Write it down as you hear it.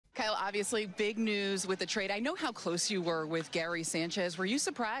Kyle, obviously big news with the trade. I know how close you were with Gary Sanchez. Were you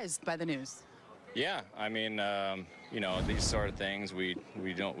surprised by the news? Yeah, I mean, these sort of things we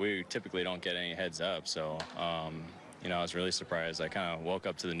typically don't get any heads up. So, I was really surprised. I kind of woke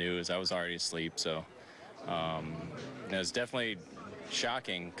up to the news. I was already asleep, so it was definitely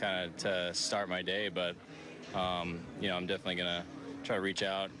shocking kind of to start my day. But I'm definitely gonna try to reach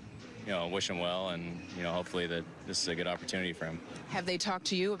out, wish him well, and hopefully that this is a good opportunity for him. Have they talked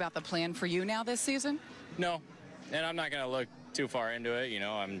to you about the plan for you now this season? No, and I'm not gonna look too far into it.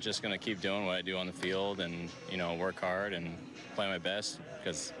 I'm just gonna keep doing what I do on the field and work hard and play my best,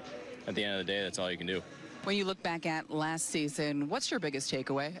 because at the end of the day, that's all you can do. When you look back at last season, what's your biggest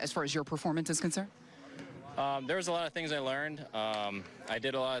takeaway as far as your performance is concerned? There was a lot of things I learned. I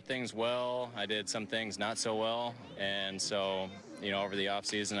did a lot of things well. I did some things not so well. And so, over the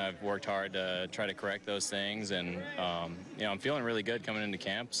offseason, I've worked hard to try to correct those things. And, I'm feeling really good coming into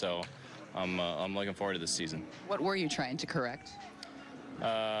camp. So I'm looking forward to this season. What were you trying to correct?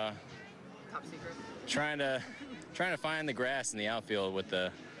 Top secret? Trying to find the grass in the outfield with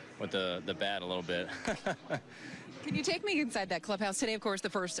the bat a little bit. Can you take me inside that clubhouse today? Of course, the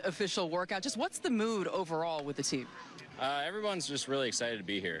first official workout. Just what's the mood overall with the team? Everyone's just really excited to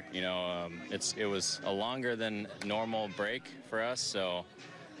be here. It was a longer than normal break for us, so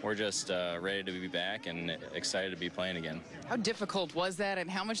we're just ready to be back and excited to be playing again. How difficult was that, and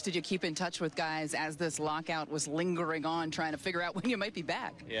how much did you keep in touch with guys as this lockout was lingering on, trying to figure out when you might be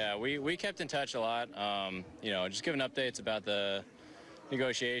back? Yeah, we kept in touch a lot. Just giving updates about the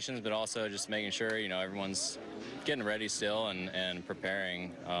negotiations, but also just making sure everyone's getting ready still and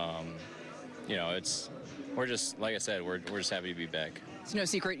preparing. We're just, like I said, we're just happy to be back. It's no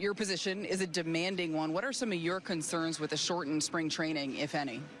secret your position is a demanding one. What are some of your concerns with the shortened spring training, if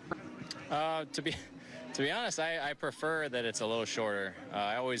any? To be honest, I prefer that it's a little shorter.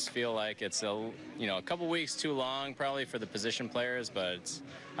 I always feel like it's a couple weeks too long probably for the position players, but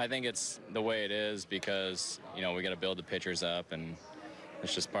I think it's the way it is because we got to build the pitchers up, and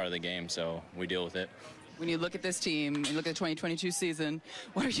it's just part of the game, so we deal with it. When you look at this team and look at the 2022 season,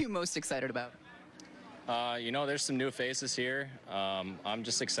 what are you most excited about? There's some new faces here. I'm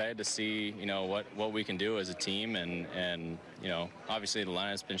just excited to see, what we can do as a team, and obviously the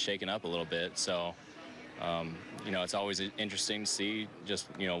lineup's been shaken up a little bit, so it's always interesting to see just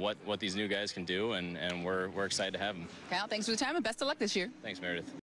what these new guys can do, and we're excited to have them. Kyle, thanks for the time and best of luck this year. Thanks, Meredith.